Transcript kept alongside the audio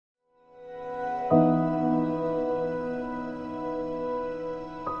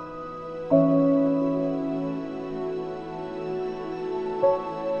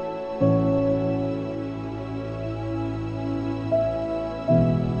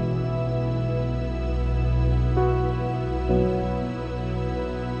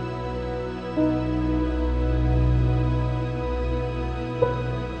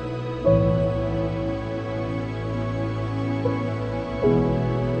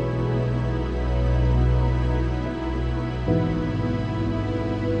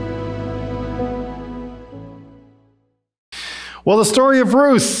Well, the story of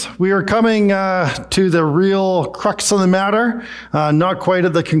Ruth, we are coming to the real crux of the matter, not quite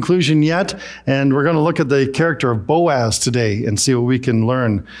at the conclusion yet, and we're going to look at the character of Boaz today and see what we can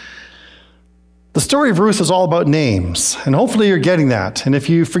learn. The story of Ruth is all about names, and hopefully you're getting that. And if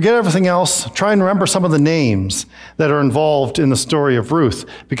you forget everything else, try and remember some of the names that are involved in the story of Ruth,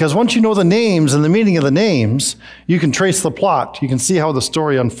 because once you know the names and the meaning of the names, you can trace the plot. You can see how the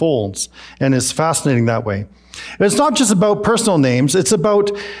story unfolds, and it's fascinating that way. It's not just about personal names. It's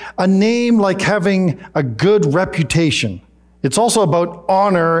about a name like having a good reputation. It's also about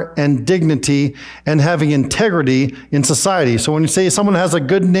honor and dignity and having integrity in society. So when you say someone has a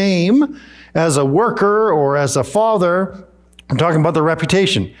good name as a worker or as a father, I'm talking about the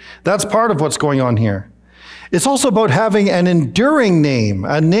reputation. That's part of what's going on here. It's also about having an enduring name,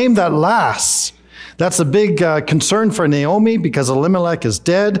 a name that lasts. That's a big concern for Naomi because Elimelech is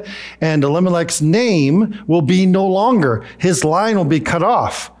dead, and Elimelech's name will be no longer. His line will be cut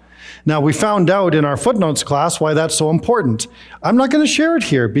off. Now, we found out in our footnotes class why that's so important. I'm not going to share it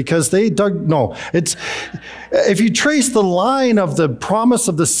here because if you trace the line of the promise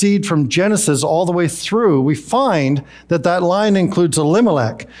of the seed from Genesis all the way through, we find that that line includes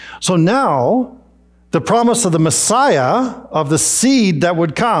Elimelech. So now, the promise of the Messiah, of the seed that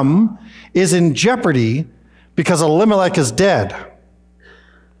would come, is in jeopardy because Elimelech is dead.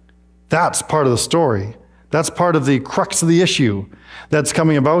 That's part of the story. That's part of the crux of the issue that's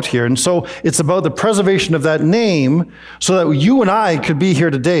coming about here. And so it's about the preservation of that name so that you and I could be here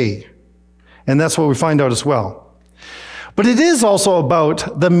today. And that's what we find out as well. But it is also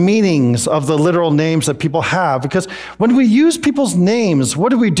about the meanings of the literal names that people have, because when we use people's names, what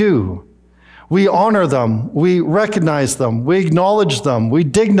do? We honor them, we recognize them, we acknowledge them, we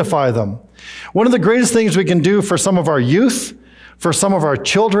dignify them. One of the greatest things we can do for some of our youth, for some of our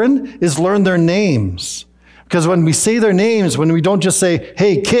children, is learn their names. Because when we say their names, when we don't just say,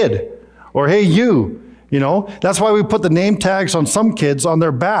 hey kid, or hey you, that's why we put the name tags on some kids on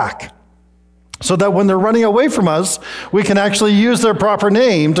their back. So that when they're running away from us, we can actually use their proper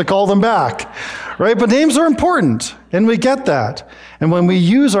name to call them back, right? But names are important, and we get that. And when we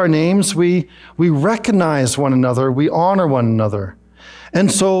use our names, we recognize one another, we honor one another.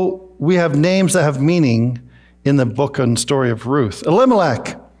 And so we have names that have meaning in the book and story of Ruth.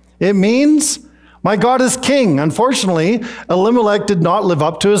 Elimelech, it means, my God is king. Unfortunately, Elimelech did not live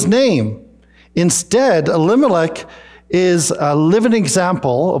up to his name. Instead, Elimelech is a living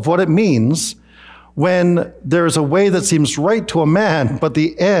example of what it means when there is a way that seems right to a man, but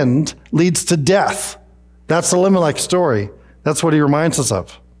the end leads to death. That's Elimelech's story. That's what he reminds us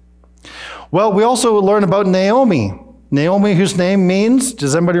of. Well, we also learn about Naomi. Naomi, whose name means,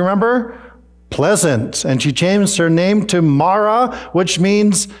 does anybody remember? Pleasant. And she changed her name to Mara, which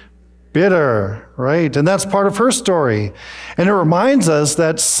means bitter, right? And that's part of her story. And it reminds us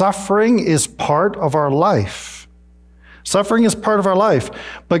that suffering is part of our life. Suffering is part of our life.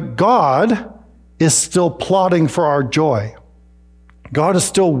 But God is still plotting for our joy. God is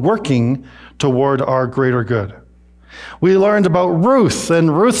still working toward our greater good. We learned about Ruth,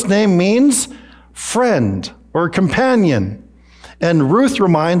 and Ruth's name means friend or companion. And Ruth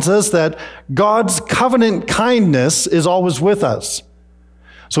reminds us that God's covenant kindness is always with us.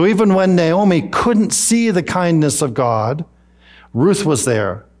 So even when Naomi couldn't see the kindness of God, Ruth was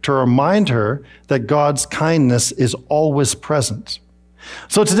there to remind her that God's kindness is always present.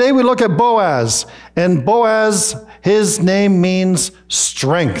 So today we look at Boaz, and Boaz, his name means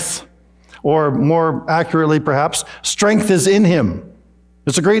strength, or more accurately perhaps, strength is in him.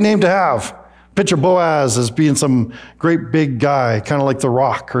 It's a great name to have. Picture Boaz as being some great big guy, kind of like The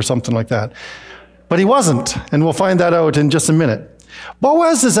Rock or something like that. But he wasn't, and we'll find that out in just a minute.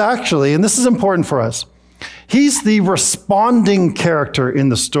 Boaz is actually, and this is important for us, he's the responding character in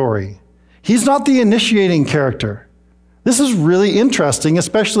the story. He's not the initiating character. This is really interesting,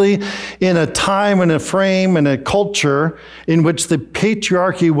 especially in a time and a frame and a culture in which the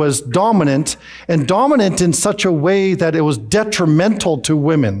patriarchy was dominant, and dominant in such a way that it was detrimental to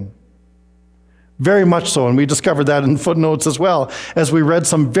women. Very much so, and we discovered that in footnotes as well, as we read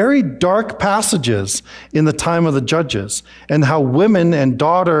some very dark passages in the time of the Judges, and how women and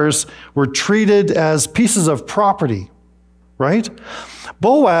daughters were treated as pieces of property, right?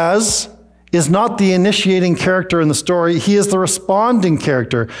 Boaz is not the initiating character in the story. He is the responding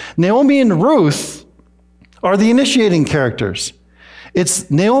character. Naomi and Ruth are the initiating characters.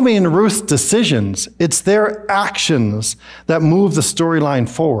 It's Naomi and Ruth's decisions. It's their actions that move the storyline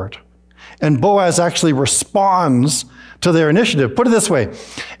forward. And Boaz actually responds to their initiative. Put it this way.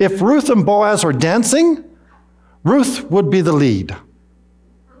 If Ruth and Boaz are dancing, Ruth would be the lead.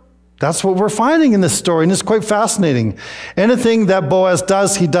 That's what we're finding in this story, and it's quite fascinating. Anything that Boaz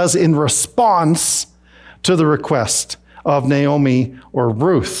does, he does in response to the request of Naomi or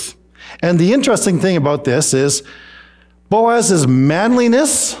Ruth. And the interesting thing about this is Boaz's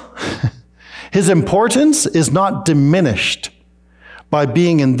manliness, his importance is not diminished by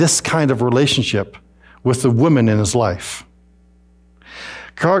being in this kind of relationship with the women in his life.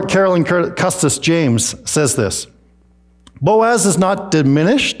 Carolyn Custis James says this: Boaz is not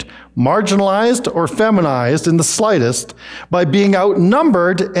diminished, marginalized, or feminized in the slightest by being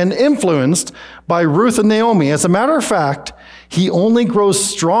outnumbered and influenced by Ruth and Naomi. As a matter of fact, he only grows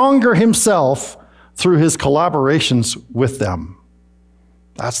stronger himself through his collaborations with them.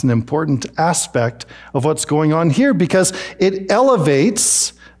 That's an important aspect of what's going on here, because it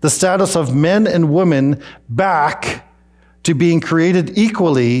elevates the status of men and women back to being created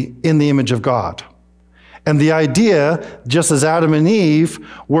equally in the image of God. And the idea, just as Adam and Eve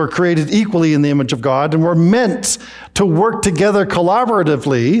were created equally in the image of God and were meant to work together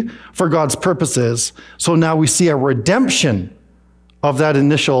collaboratively for God's purposes, so now we see a redemption of that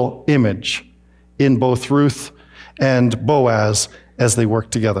initial image in both Ruth and Boaz as they work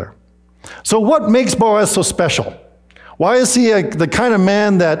together. So what makes Boaz so special? Why is he the kind of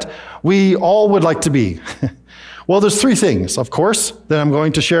man that we all would like to be? Well, there's three things, of course, that I'm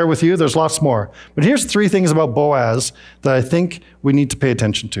going to share with you. There's lots more. But here's three things about Boaz that I think we need to pay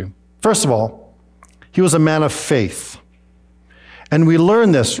attention to. First of all, he was a man of faith. And we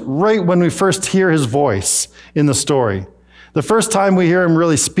learn this right when we first hear his voice in the story. The first time we hear him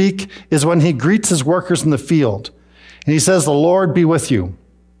really speak is when he greets his workers in the field. And he says, "The Lord be with you."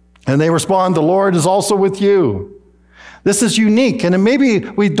 And they respond, "The Lord is also with you." This is unique, and maybe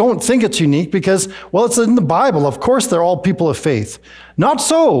we don't think it's unique because, well, it's in the Bible. Of course, they're all people of faith. Not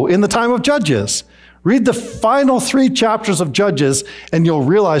so in the time of Judges. Read the final 3 chapters of Judges, and you'll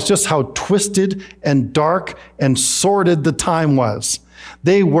realize just how twisted and dark and sordid the time was.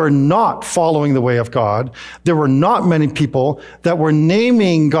 They were not following the way of God. There were not many people that were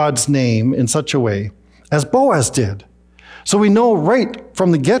naming God's name in such a way as Boaz did. So we know right from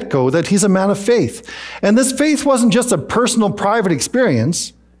the get-go that he's a man of faith. And this faith wasn't just a personal, private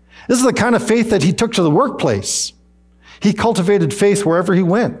experience. This is the kind of faith that he took to the workplace. He cultivated faith wherever he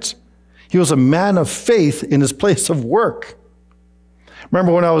went. He was a man of faith in his place of work.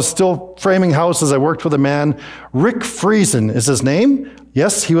 Remember when I was still framing houses, I worked with a man, Rick Friesen is his name.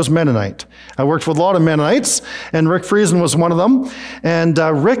 Yes, he was Mennonite. I worked with a lot of Mennonites, and Rick Friesen was one of them. And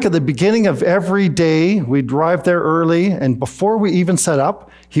Rick, at the beginning of every day, we'd drive there early, and before we even set up,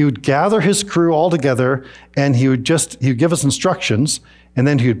 he would gather his crew all together, and he would give us instructions, and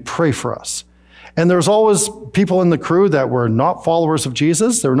then he would pray for us. And there was always people in the crew that were not followers of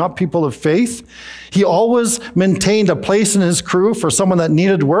Jesus. They were not people of faith. He always maintained a place in his crew for someone that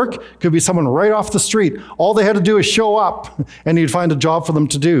needed work. Could be someone right off the street. All they had to do is show up, and he'd find a job for them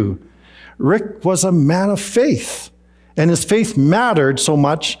to do. Rick was a man of faith, and his faith mattered so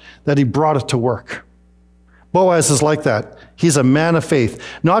much that he brought it to work. Boaz is like that. He's a man of faith,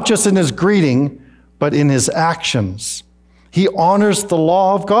 not just in his greeting, but in his actions. He honors the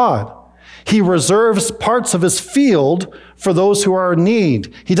law of God. He reserves parts of his field for those who are in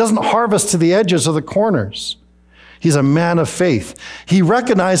need. He doesn't harvest to the edges or the corners. He's a man of faith. He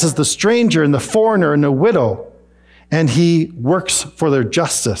recognizes the stranger and the foreigner and the widow, and he works for their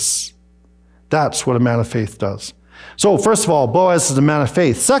justice. That's what a man of faith does. So first of all, Boaz is a man of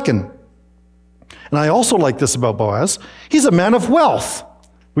faith. Second, and I also like this about Boaz, he's a man of wealth.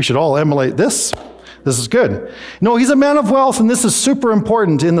 We should all emulate this. This is good. No, he's a man of wealth, and this is super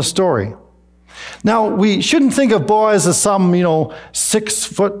important in the story. Now, we shouldn't think of Boaz as some,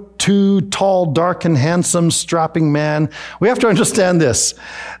 6'2", tall, dark and handsome, strapping man. We have to understand this,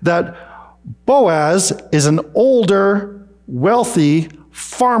 that Boaz is an older, wealthy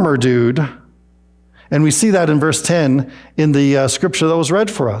farmer dude. And we see that in verse 10 in the scripture that was read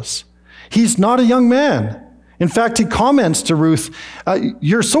for us. He's not a young man. In fact, he comments to Ruth,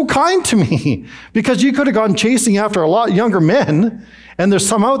 "You're so kind to me because you could have gone chasing after a lot younger men, and there's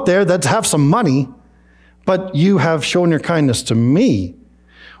some out there that have some money, but you have shown your kindness to me,"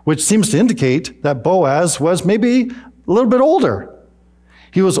 which seems to indicate that Boaz was maybe a little bit older.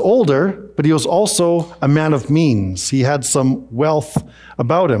 He was older, but he was also a man of means. He had some wealth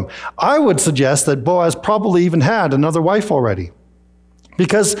about him. I would suggest that Boaz probably even had another wife already,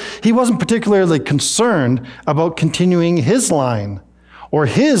 because he wasn't particularly concerned about continuing his line or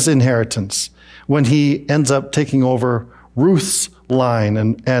his inheritance when he ends up taking over Ruth's line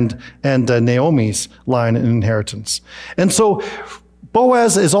and Naomi's line and inheritance. And so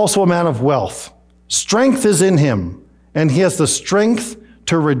Boaz is also a man of wealth. Strength is in him, and he has the strength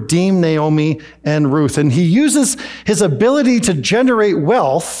to redeem Naomi and Ruth. And he uses his ability to generate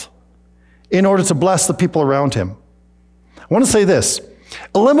wealth in order to bless the people around him. I want to say this.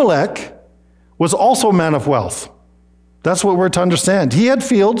 Elimelech was also a man of wealth. That's what we're to understand. He had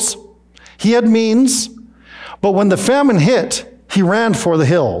fields, he had means, but when the famine hit, he ran for the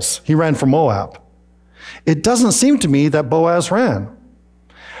hills. He ran for Moab. It doesn't seem to me that Boaz ran.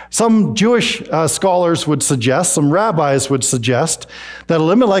 Some Jewish scholars would suggest, some rabbis would suggest, that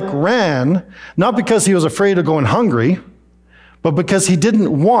Elimelech ran not because he was afraid of going hungry, but because he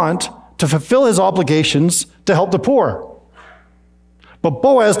didn't want to fulfill his obligations to help the poor. But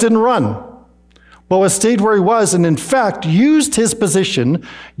Boaz didn't run. Boaz stayed where he was and in fact used his position,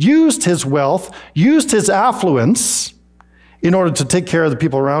 used his wealth, used his affluence in order to take care of the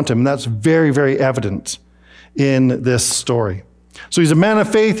people around him. And that's very, very evident in this story. So he's a man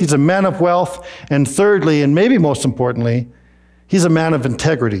of faith, he's a man of wealth, and thirdly, and maybe most importantly, he's a man of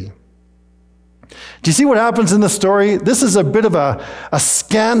integrity. Do you see what happens in the story? This is a bit of a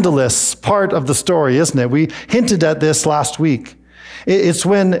scandalous part of the story, isn't it? We hinted at this last week. It's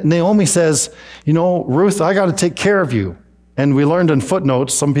when Naomi says, you know, Ruth, I got to take care of you. And we learned in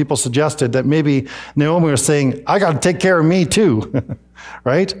footnotes, some people suggested that maybe Naomi was saying, I got to take care of me too,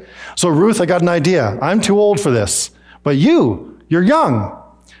 right? So Ruth, I got an idea. I'm too old for this, but you're young.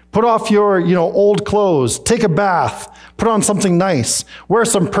 Put off your, old clothes, take a bath, put on something nice, wear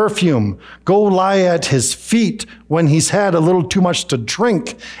some perfume, go lie at his feet when he's had a little too much to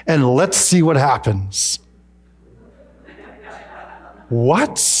drink, and let's see what happens.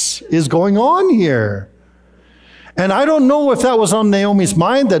 What is going on here? And I don't know if that was on Naomi's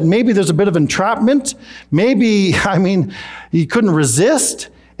mind, that maybe there's a bit of entrapment. Maybe, he couldn't resist.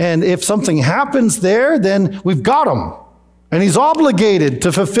 And if something happens there, then we've got him. And he's obligated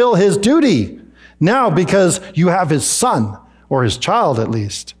to fulfill his duty now because you have his son, or his child at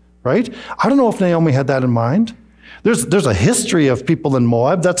least, right? I don't know if Naomi had that in mind. There's a history of people in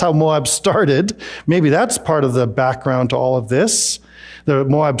Moab. That's how Moab started. Maybe that's part of the background to all of this. The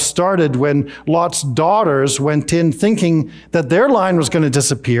Moab started when Lot's daughters went in thinking that their line was going to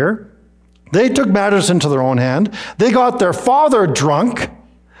disappear. They took matters into their own hand. They got their father drunk,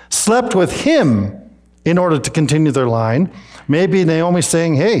 slept with him in order to continue their line. Maybe Naomi's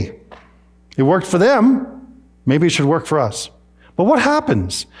saying, hey, it worked for them. Maybe it should work for us. But what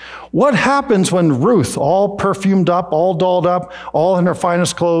happens? What happens when Ruth, all perfumed up, all dolled up, all in her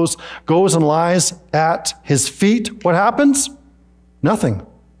finest clothes, goes and lies at his feet? What happens? Nothing.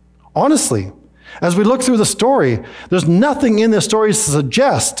 Honestly, as we look through the story, there's nothing in this story to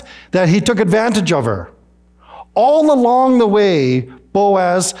suggest that he took advantage of her. All along the way,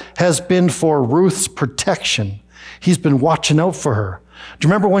 Boaz has been for Ruth's protection. He's been watching out for her. Do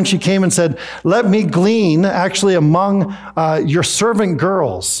you remember when she came and said, let me glean actually among your servant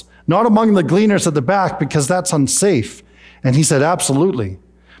girls, not among the gleaners at the back, because that's unsafe? And he said, absolutely.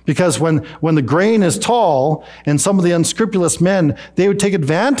 Because when the grain is tall and some of the unscrupulous men, they would take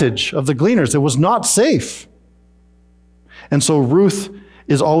advantage of the gleaners. It was not safe. And so Ruth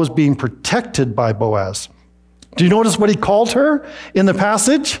is always being protected by Boaz. Do you notice what he called her in the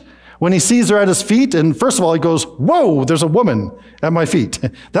passage? When he sees her at his feet, and first of all, he goes, whoa, there's a woman at my feet.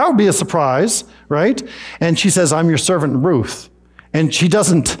 That would be a surprise, right? And she says, I'm your servant Ruth. And she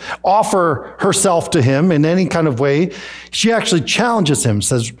doesn't offer herself to him in any kind of way. She actually challenges him,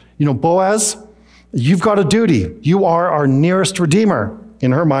 says, Boaz, you've got a duty. You are our nearest redeemer.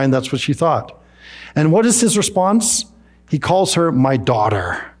 In her mind, that's what she thought. And what is his response? He calls her my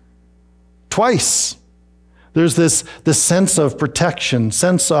daughter. Twice. There's this sense of protection,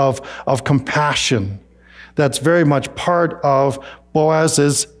 sense of compassion that's very much part of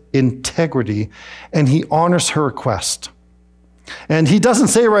Boaz's integrity, and he honors her request. And he doesn't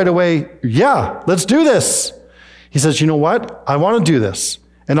say right away, yeah, let's do this. He says, you know what? I want to do this,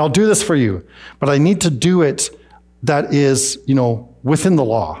 and I'll do this for you, but I need to do it that is, within the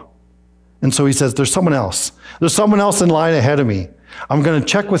law. And so he says, there's someone else. There's someone else in line ahead of me. I'm going to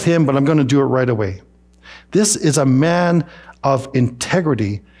check with him, but I'm going to do it right away. This is a man of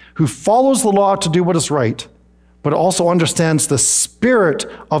integrity who follows the law to do what is right, but also understands the spirit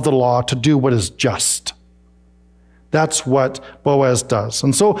of the law to do what is just. That's what Boaz does.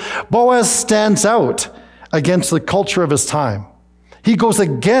 And so Boaz stands out against the culture of his time. He goes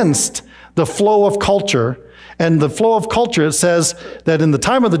against the flow of culture. And the flow of culture, it says that in the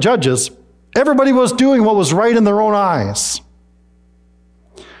time of the judges, everybody was doing what was right in their own eyes.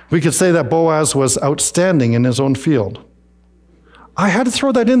 We could say that Boaz was outstanding in his own field. I had to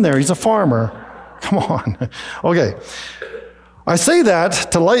throw that in there. He's a farmer. Come on. Okay. I say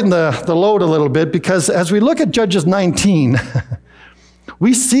that to lighten the load a little bit because as we look at Judges 19,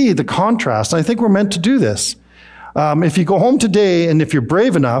 we see the contrast. And I think we're meant to do this. If you go home today, and if you're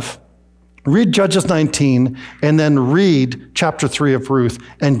brave enough, read Judges 19 and then read chapter 3 of Ruth,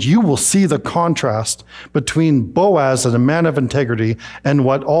 and you will see the contrast between Boaz as a man of integrity and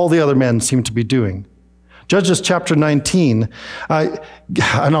what all the other men seem to be doing. Judges chapter 19, and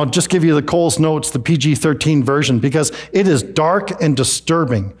I'll just give you the Coles Notes, the PG-13 version, because it is dark and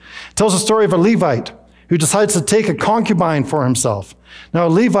disturbing. It tells the story of a Levite who decides to take a concubine for himself. Now, a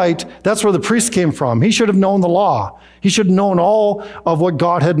Levite, that's where the priest came from. He should have known the law. He should have known all of what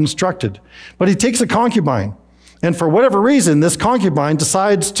God had instructed. But he takes a concubine. And for whatever reason, this concubine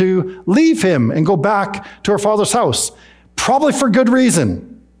decides to leave him and go back to her father's house, probably for good reason.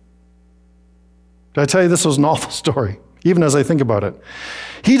 Did I tell you this was an awful story, even as I think about it?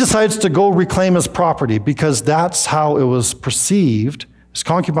 He decides to go reclaim his property because that's how it was perceived, his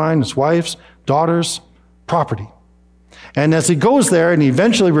concubine, his wife's, daughter's property. And as he goes there and he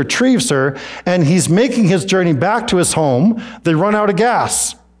eventually retrieves her and he's making his journey back to his home, they run out of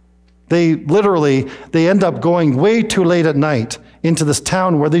gas. They end up going way too late at night into this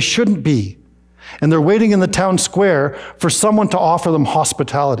town where they shouldn't be. And they're waiting in the town square for someone to offer them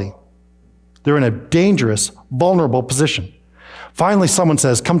hospitality. They're in a dangerous, vulnerable position. Finally, someone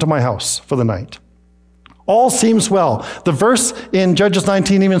says, "Come to my house for the night." All seems well. The verse in Judges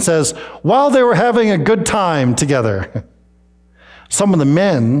 19 even says, while they were having a good time together, some of the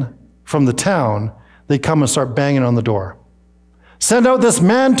men from the town, they come and start banging on the door. "Send out this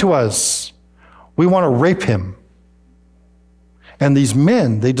man to us. We want to rape him." And these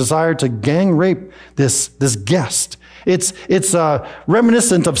men, they desire to gang rape this guest. It's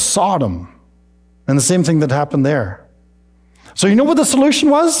reminiscent of Sodom. And the same thing that happened there. So you know what the solution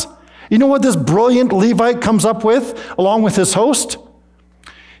was? You know what this brilliant Levite comes up with along with his host?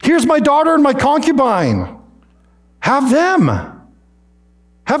 "Here's my daughter and my concubine. Have them.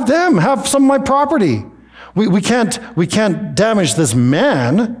 Have some of my property. We can't damage this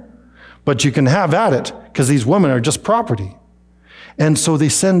man, but you can have at it because these women are just property." And so they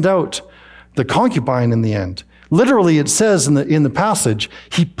send out the concubine in the end. Literally, it says in the passage,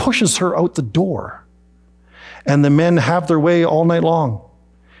 he pushes her out the door. And the men have their way all night long.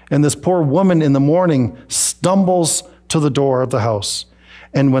 And this poor woman in the morning stumbles to the door of the house.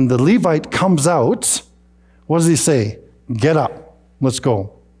 And when the Levite comes out, what does he say? "Get up, let's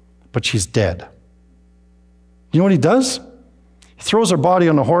go." But she's dead. You know what he does? He throws her body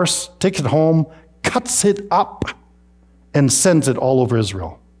on a horse, takes it home, cuts it up, and sends it all over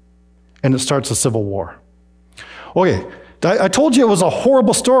Israel. And it starts a civil war. Okay, I told you it was a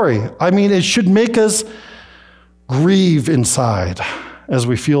horrible story. I mean, it should make us grieve inside as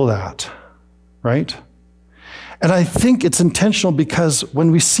we feel that, right? And I think it's intentional because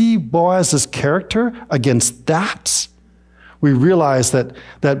when we see Boaz's character against that, we realize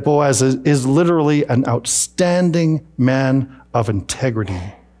that Boaz is literally an outstanding man of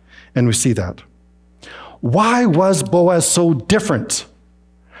integrity. And we see that. Why was Boaz so different?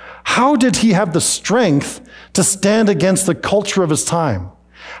 How did he have the strength to stand against the culture of his time?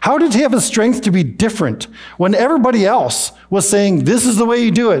 How did he have the strength to be different when everybody else was saying, "This is the way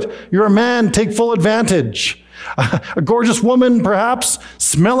you do it. You're a man, take full advantage. A gorgeous woman, perhaps,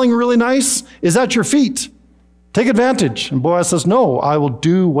 smelling really nice, is at your feet. Take advantage." And Boaz says, "No, I will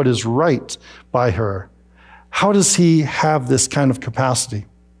do what is right by her." How does he have this kind of capacity?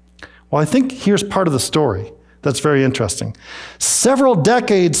 Well, I think here's part of the story that's very interesting. Several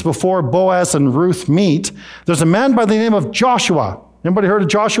decades before Boaz and Ruth meet, there's a man by the name of Joshua. Anybody heard of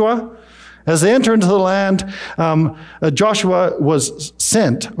Joshua? As they enter into the land, Joshua was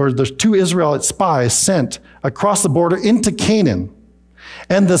sent, or the two Israelite spies sent across the border into Canaan.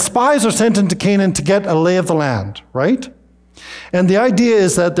 And the spies are sent into Canaan to get a lay of the land, right? And the idea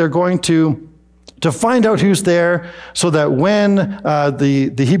is that they're going to find out who's there so that when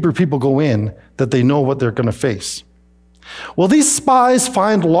the Hebrew people go in, that they know what they're going to face. Well, these spies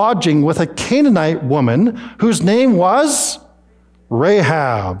find lodging with a Canaanite woman whose name was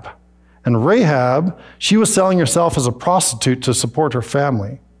Rahab. And Rahab, she was selling herself as a prostitute to support her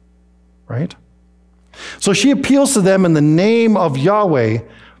family, right? So she appeals to them in the name of Yahweh,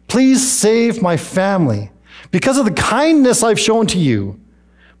 "Please save my family. Because of the kindness I've shown to you,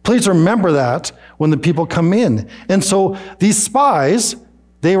 please remember that when the people come in." And so these spies,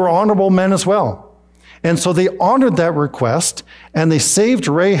 they were honorable men as well. And so they honored that request, and they saved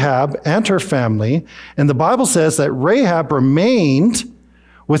Rahab and her family. And the Bible says that Rahab remained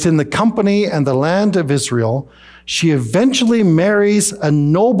within the company and the land of Israel. She eventually marries a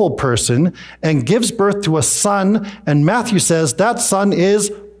noble person and gives birth to a son, and Matthew says that son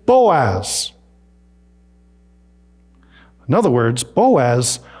is Boaz. In other words,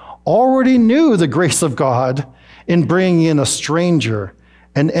 Boaz already knew the grace of God in bringing in a stranger,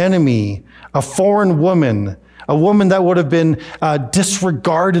 an enemy, a foreign woman, a woman that would have been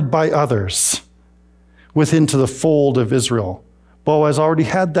disregarded by others into the fold of Israel. Boaz already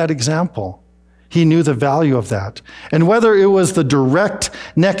had that example. He knew the value of that. And whether it was the direct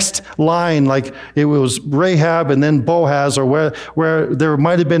next line, like it was Rahab and then Boaz, or where there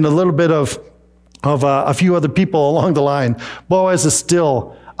might have been a little bit of a few other people along the line, Boaz is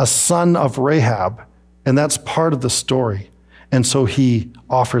still a son of Rahab, and that's part of the story. And so he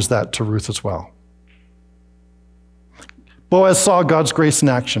offers that to Ruth as well. Boaz saw God's grace in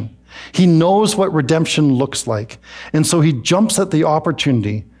action. He knows what redemption looks like. And so he jumps at the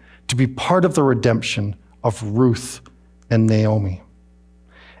opportunity to be part of the redemption of Ruth and Naomi.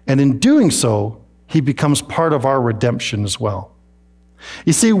 And in doing so, he becomes part of our redemption as well.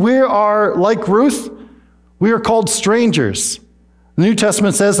 You see, we are, like Ruth, we are called strangers. The New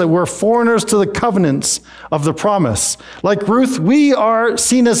Testament says that we're foreigners to the covenants of the promise. Like Ruth, we are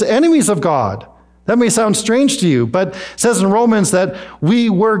seen as enemies of God. That may sound strange to you, but it says in Romans that we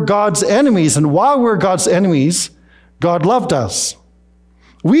were God's enemies, and while we're God's enemies, God loved us.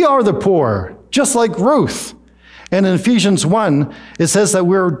 We are the poor, just like Ruth. And in Ephesians 1, it says that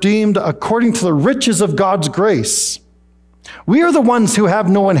we're redeemed according to the riches of God's grace. We are the ones who have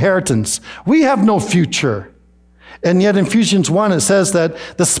no inheritance. We have no future. And yet in Ephesians 1, it says that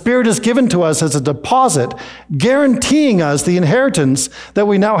the Spirit is given to us as a deposit, guaranteeing us the inheritance that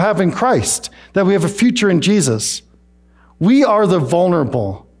we now have in Christ, that we have a future in Jesus. We are the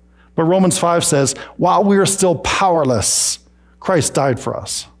vulnerable. But Romans 5 says, while we are still powerless, Christ died for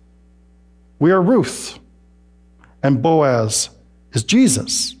us. We are Ruth, and Boaz is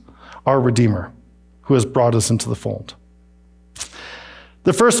Jesus, our Redeemer, who has brought us into the fold.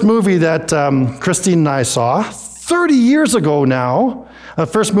 The first movie that Christine and I saw 30 years ago now, the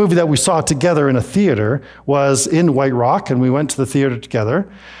first movie that we saw together in a theater was in White Rock, and we went to the theater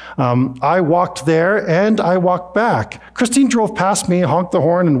together. I walked there and I walked back. Christine drove past me, honked the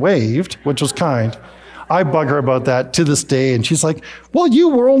horn, and waved, which was kind. I bug her about that to this day, and she's like, well, you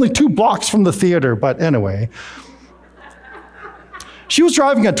were only 2 blocks from the theater, but anyway. She was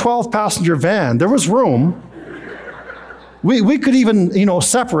driving a 12-passenger van. There was room. We could even,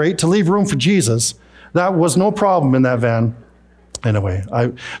 separate to leave room for Jesus. That was no problem in that van. Anyway,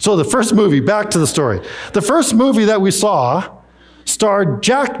 so the first movie, back to the story. The first movie that we saw starred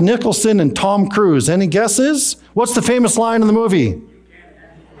Jack Nicholson and Tom Cruise. Any guesses? What's the famous line in the movie?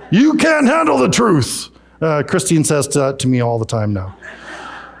 You can't handle the truth. Christine says to me all the time now.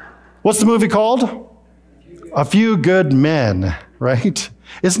 What's the movie called? A Few Good Men, right?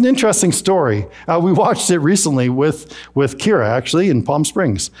 It's an interesting story. We watched it recently with Kira, actually, in Palm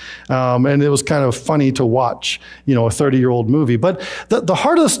Springs. And it was kind of funny to watch, a 30-year-old movie. But the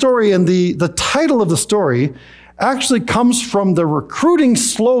heart of the story and the title of the story actually comes from the recruiting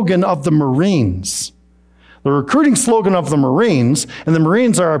slogan of the Marines. The recruiting slogan of the Marines, and the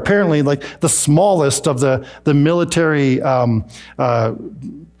Marines are apparently like the smallest of the military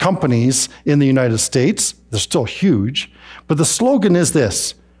companies in the United States. They're still huge. But the slogan is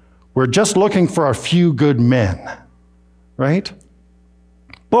this: we're just looking for a few good men, right?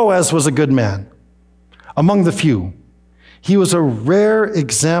 Boaz was a good man, among the few. He was a rare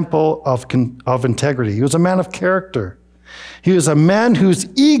example of integrity. He was a man of character. He was a man whose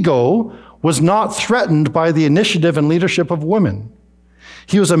ego was not threatened by the initiative and leadership of women.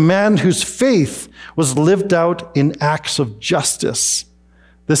 He was a man whose faith was lived out in acts of justice.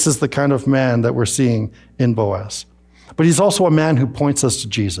 This is the kind of man that we're seeing in Boaz. But he's also a man who points us to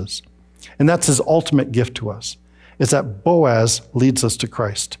Jesus. And that's his ultimate gift to us, is that Boaz leads us to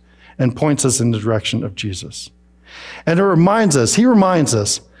Christ and points us in the direction of Jesus. And he reminds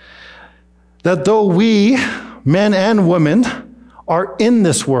us that though we, men and women, are in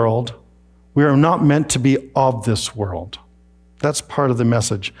this world, we are not meant to be of this world. That's part of the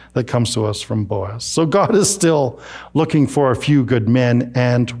message that comes to us from Boaz. So God is still looking for a few good men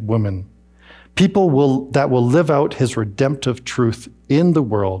and women, people that will live out his redemptive truth in the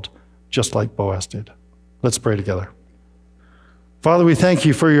world, just like Boaz did. Let's pray together. Father, we thank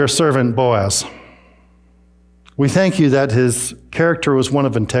you for your servant Boaz. We thank you that his character was one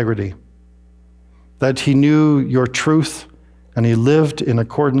of integrity, that he knew your truth and he lived in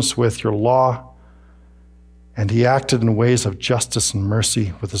accordance with your law, and he acted in ways of justice and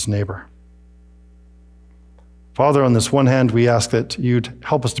mercy with his neighbor. Father, on this one hand, we ask that you'd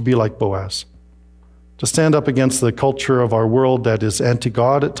help us to be like Boaz, to stand up against the culture of our world that is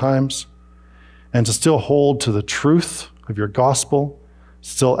anti-God at times, and to still hold to the truth of your gospel,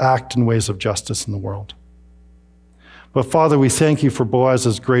 still act in ways of justice in the world. But Father, we thank you for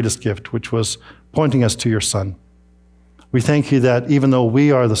Boaz's greatest gift, which was pointing us to your Son. We thank you that even though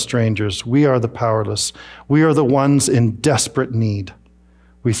we are the strangers, we are the powerless, we are the ones in desperate need,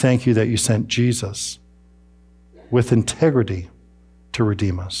 we thank you that you sent Jesus with integrity to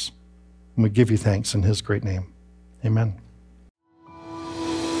redeem us. And we give you thanks in his great name. Amen.